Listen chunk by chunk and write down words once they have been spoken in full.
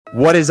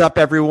What is up,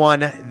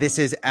 everyone? This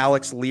is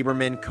Alex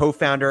Lieberman,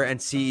 co-founder and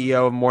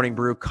CEO of Morning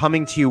Brew,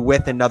 coming to you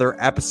with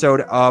another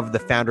episode of the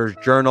Founder's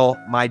Journal,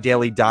 my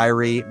daily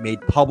diary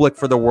made public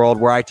for the world,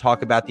 where I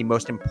talk about the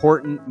most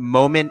important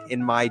moment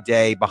in my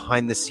day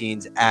behind the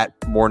scenes at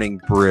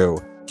Morning Brew.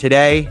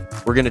 Today,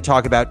 we're going to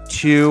talk about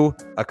two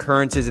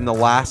occurrences in the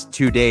last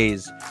 2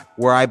 days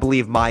where I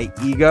believe my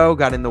ego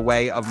got in the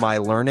way of my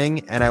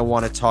learning, and I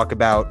want to talk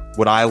about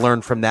what I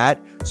learned from that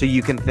so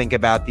you can think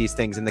about these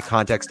things in the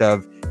context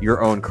of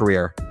your own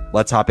career.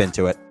 Let's hop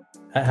into it.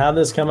 How'd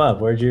this come up?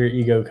 Where'd your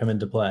ego come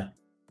into play?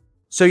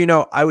 So,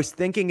 I was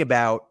thinking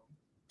about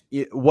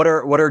what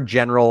are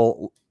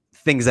general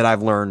things that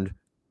I've learned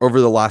over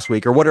the last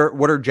week, or what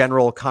are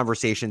general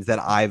conversations that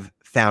I've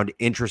found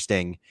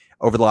interesting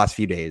over the last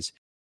few days.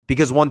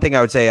 Because one thing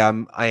I would say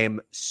I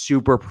am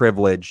super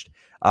privileged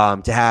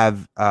to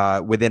have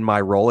within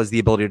my role is the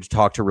ability to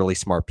talk to really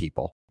smart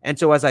people. And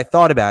so as I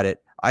thought about it,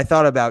 I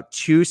thought about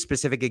two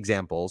specific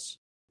examples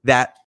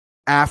that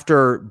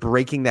after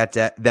breaking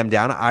them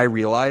down, I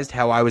realized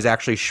how I was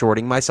actually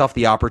shorting myself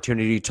the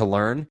opportunity to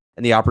learn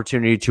and the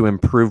opportunity to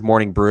improve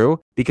Morning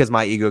Brew because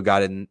my ego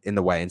got in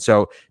the way. And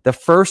so the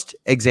first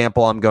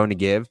example I'm going to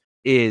give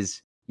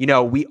is,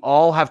 we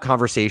all have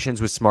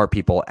conversations with smart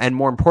people. And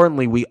more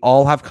importantly, we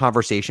all have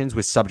conversations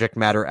with subject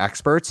matter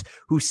experts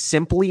who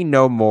simply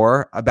know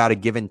more about a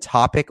given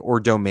topic or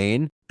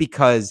domain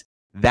because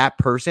that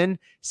person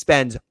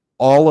spends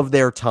all of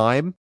their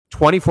time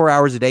 24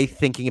 hours a day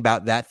thinking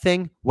about that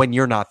thing when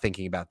you're not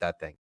thinking about that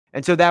thing.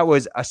 And so that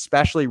was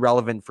especially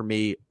relevant for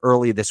me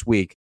early this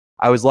week.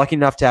 I was lucky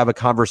enough to have a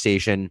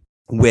conversation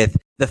with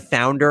the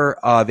founder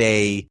of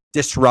a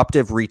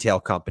disruptive retail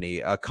company,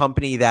 a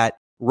company that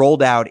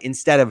rolled out,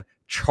 instead of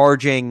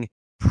charging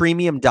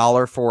premium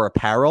dollar for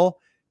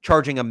apparel,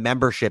 charging a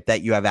membership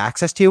that you have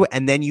access to,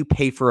 and then you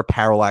pay for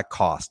apparel at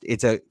cost.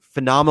 It's a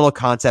phenomenal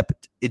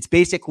concept. It's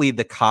basically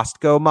the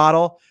Costco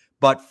model,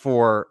 but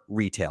for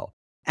retail.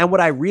 And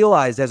what I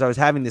realized as I was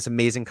having this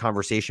amazing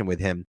conversation with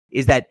him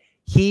is that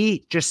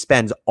he just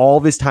spends all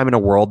of his time in a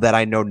world that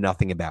I know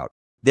nothing about.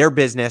 Their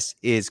business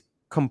is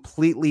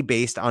completely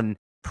based on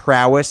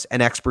prowess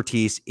and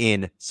expertise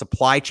in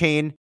supply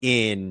chain,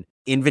 in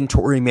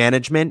inventory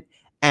management,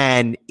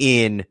 and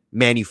in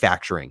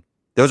manufacturing.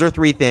 Those are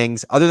three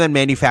things. Other than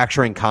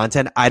manufacturing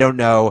content, I don't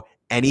know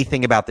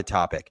anything about the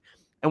topic.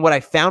 And what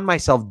I found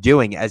myself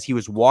doing as he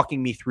was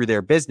walking me through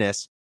their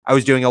business, I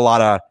was doing a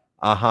lot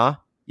of,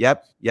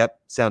 yep,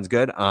 sounds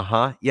good,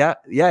 yeah,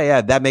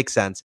 that makes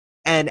sense.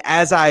 And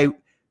as I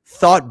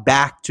thought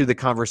back to the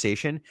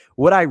conversation,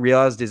 what I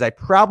realized is I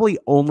probably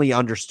only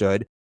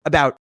understood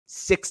about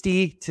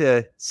 60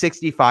 to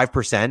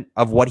 65%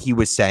 of what he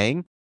was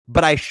saying,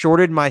 but I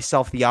shorted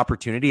myself the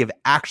opportunity of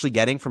actually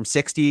getting from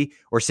 60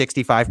 or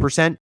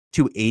 65%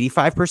 to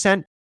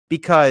 85%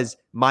 because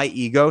my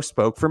ego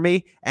spoke for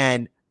me,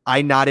 and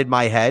I nodded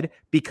my head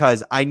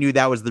because I knew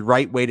that was the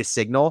right way to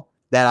signal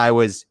that I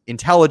was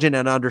intelligent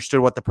and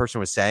understood what the person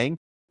was saying.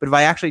 But if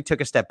I actually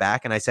took a step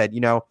back and I said,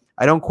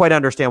 I don't quite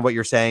understand what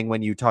you're saying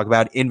when you talk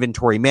about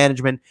inventory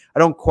management. I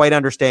don't quite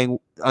understand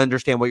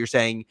what you're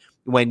saying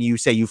when you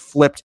say you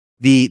flipped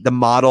the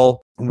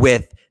model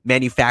with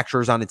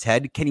manufacturers on its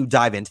head. Can you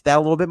dive into that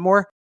a little bit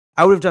more?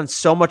 I would have done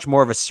so much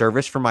more of a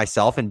service for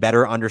myself and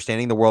better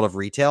understanding the world of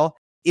retail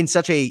in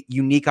such a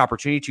unique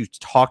opportunity to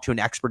talk to an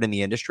expert in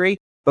the industry,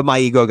 but my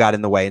ego got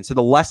in the way. And so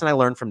the lesson I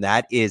learned from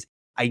that is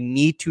I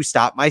need to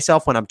stop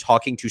myself when I'm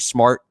talking to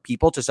smart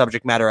people, to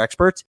subject matter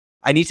experts.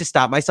 I need to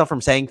stop myself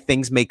from saying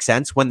things make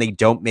sense when they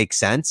don't make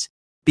sense,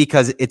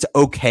 because it's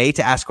okay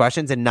to ask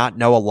questions and not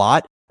know a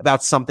lot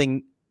about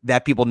something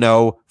that people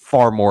know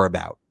far more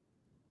about.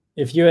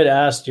 If you had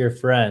asked your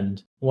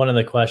friend one of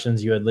the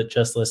questions you had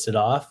just listed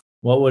off,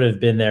 what would have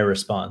been their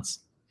response?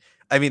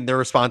 I mean, their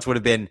response would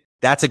have been,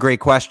 that's a great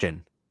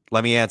question.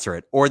 Let me answer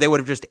it. Or they would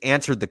have just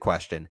answered the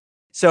question.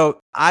 So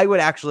I would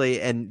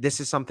actually, and this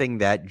is something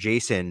that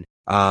Jason,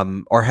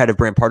 our head of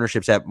brand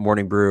partnerships at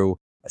Morning Brew,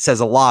 says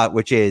a lot,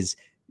 which is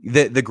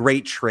the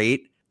great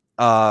trait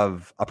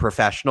of a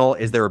professional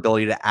is their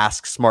ability to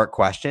ask smart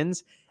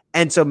questions.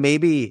 And so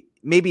maybe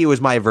it was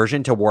my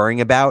aversion to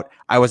worrying about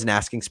I wasn't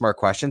asking smart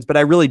questions, but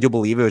I really do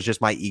believe it was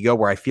just my ego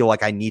where I feel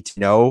like I need to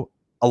know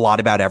a lot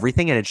about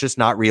everything, and it's just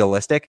not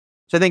realistic.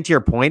 So I think to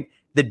your point,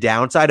 the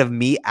downside of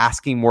me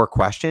asking more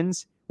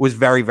questions was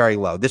very, very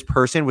low. This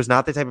person was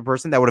not the type of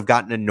person that would have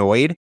gotten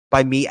annoyed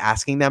by me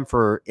asking them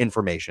for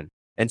information.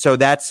 And so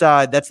that's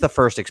the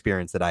first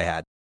experience that I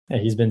had. Yeah,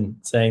 he's been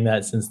saying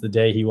that since the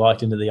day he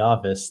walked into the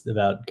office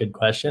about good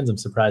questions. I'm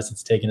surprised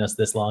it's taken us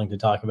this long to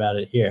talk about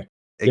it here.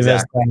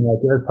 Exactly.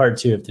 Give us part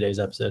 2 of today's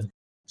episode.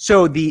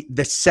 So the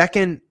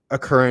second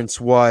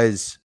occurrence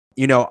was,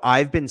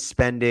 I've been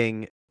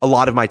spending a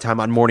lot of my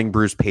time on Morning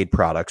Brew's paid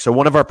products. So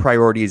one of our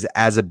priorities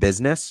as a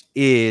business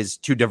is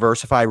to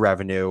diversify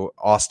revenue.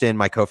 Austin,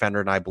 my co-founder,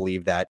 and I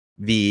believe that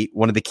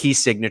one of the key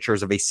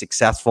signatures of a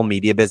successful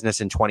media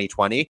business in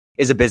 2020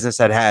 is a business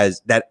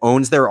that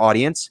owns their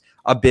audience,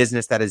 a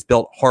business that has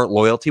built heart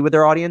loyalty with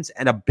their audience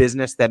and a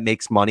business that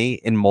makes money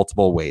in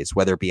multiple ways,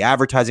 whether it be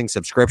advertising,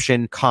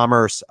 subscription,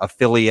 commerce,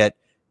 affiliate,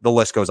 the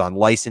list goes on,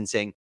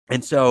 licensing.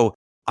 And so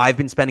I've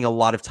been spending a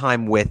lot of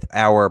time with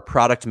our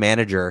product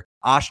manager,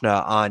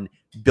 Ashna, on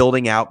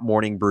building out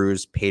Morning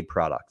Brew's paid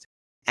product.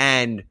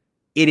 And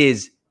it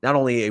is not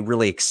only a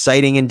really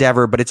exciting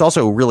endeavor, but it's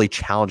also a really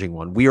challenging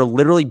one. We are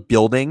literally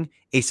building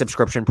a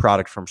subscription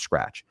product from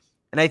scratch.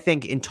 And I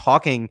think in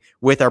talking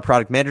with our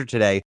product manager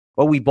today,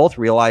 what we both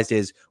realized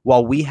is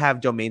while we have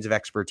domains of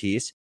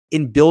expertise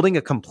in building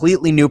a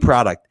completely new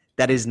product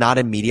that is not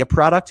a media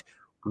product,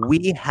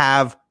 we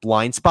have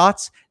blind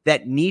spots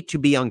that need to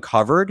be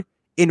uncovered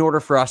in order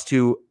for us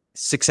to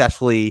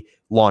successfully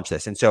launch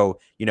this. And so,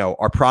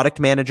 our product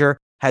manager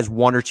has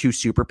one or two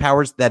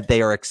superpowers that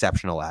they are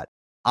exceptional at.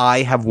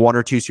 I have one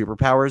or two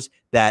superpowers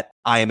that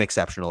I am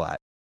exceptional at.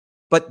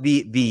 But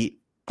the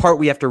part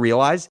we have to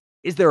realize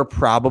is there are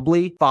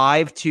probably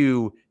 5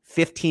 to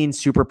 15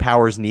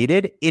 superpowers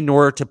needed in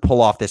order to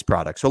pull off this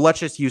product. So let's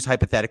just use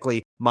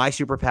hypothetically, my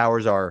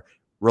superpowers are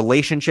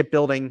relationship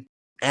building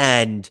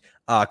and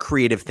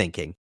creative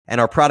thinking. And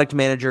our product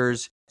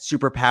manager's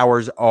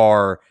superpowers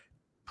are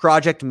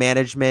project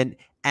management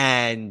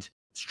and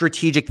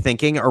strategic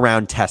thinking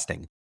around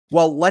testing.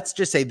 Well, let's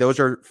just say those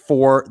are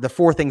the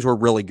four things we're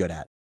really good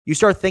at. You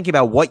start thinking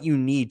about what you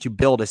need to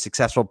build a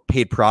successful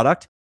paid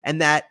product.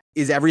 And that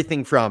is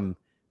everything from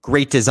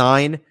great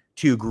design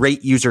to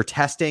great user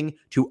testing,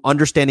 to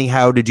understanding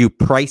how to do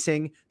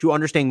pricing, to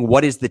understanding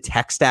what is the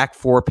tech stack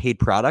for a paid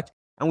product.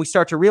 And we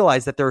start to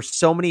realize that there are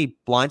so many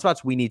blind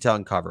spots we need to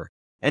uncover.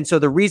 And so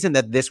the reason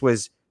that this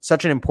was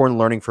such an important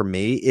learning for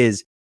me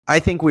is I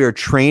think we are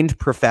trained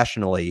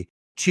professionally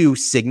to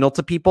signal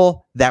to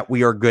people that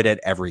we are good at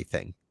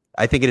everything.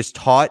 I think it is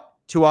taught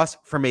to us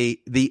from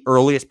the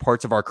earliest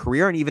parts of our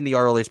career and even the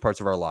earliest parts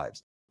of our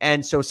lives.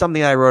 And so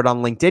something I wrote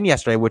on LinkedIn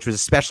yesterday, which was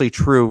especially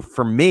true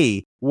for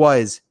me,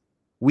 was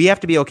we have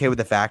to be okay with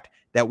the fact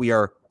that we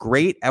are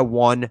great at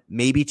one,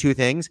 maybe two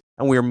things,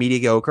 and we are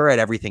mediocre at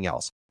everything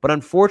else. But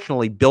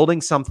unfortunately,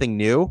 building something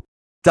new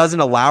doesn't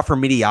allow for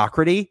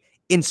mediocrity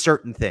in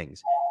certain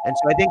things. And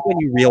so I think when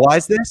you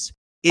realize this,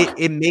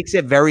 it makes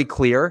it very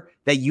clear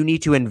that you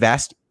need to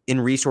invest in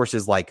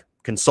resources like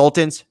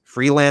consultants,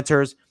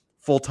 freelancers,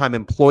 full-time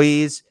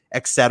employees,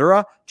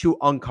 etc., to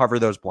uncover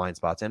those blind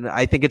spots. And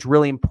I think it's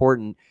really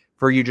important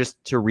for you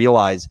just to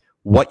realize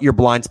what your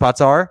blind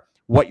spots are,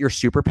 what your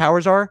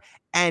superpowers are,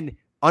 and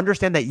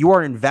understand that you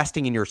are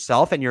investing in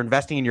yourself and you're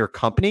investing in your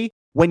company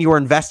when you are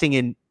investing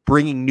in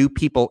bringing new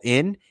people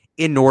in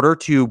order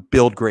to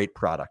build great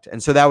product.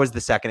 And so that was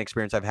the second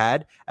experience I've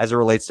had as it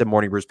relates to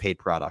Morning Brew's paid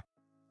product.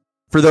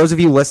 For those of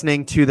you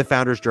listening to the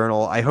Founders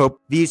Journal, I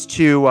hope these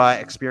two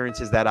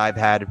experiences that I've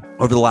had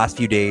over the last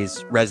few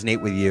days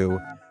resonate with you.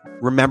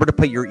 Remember to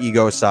put your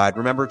ego aside.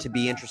 Remember to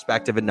be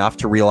introspective enough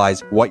to realize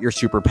what your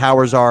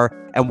superpowers are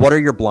and what are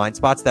your blind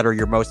spots that are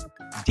your most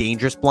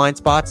dangerous blind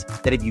spots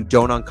that if you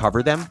don't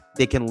uncover them,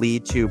 they can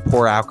lead to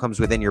poor outcomes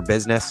within your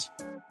business.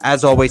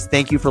 As always,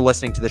 thank you for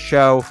listening to the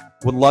show.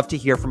 Would love to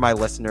hear from my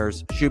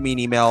listeners. Shoot me an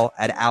email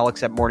at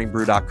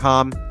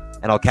alex@morningbrew.com,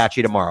 and I'll catch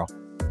you tomorrow.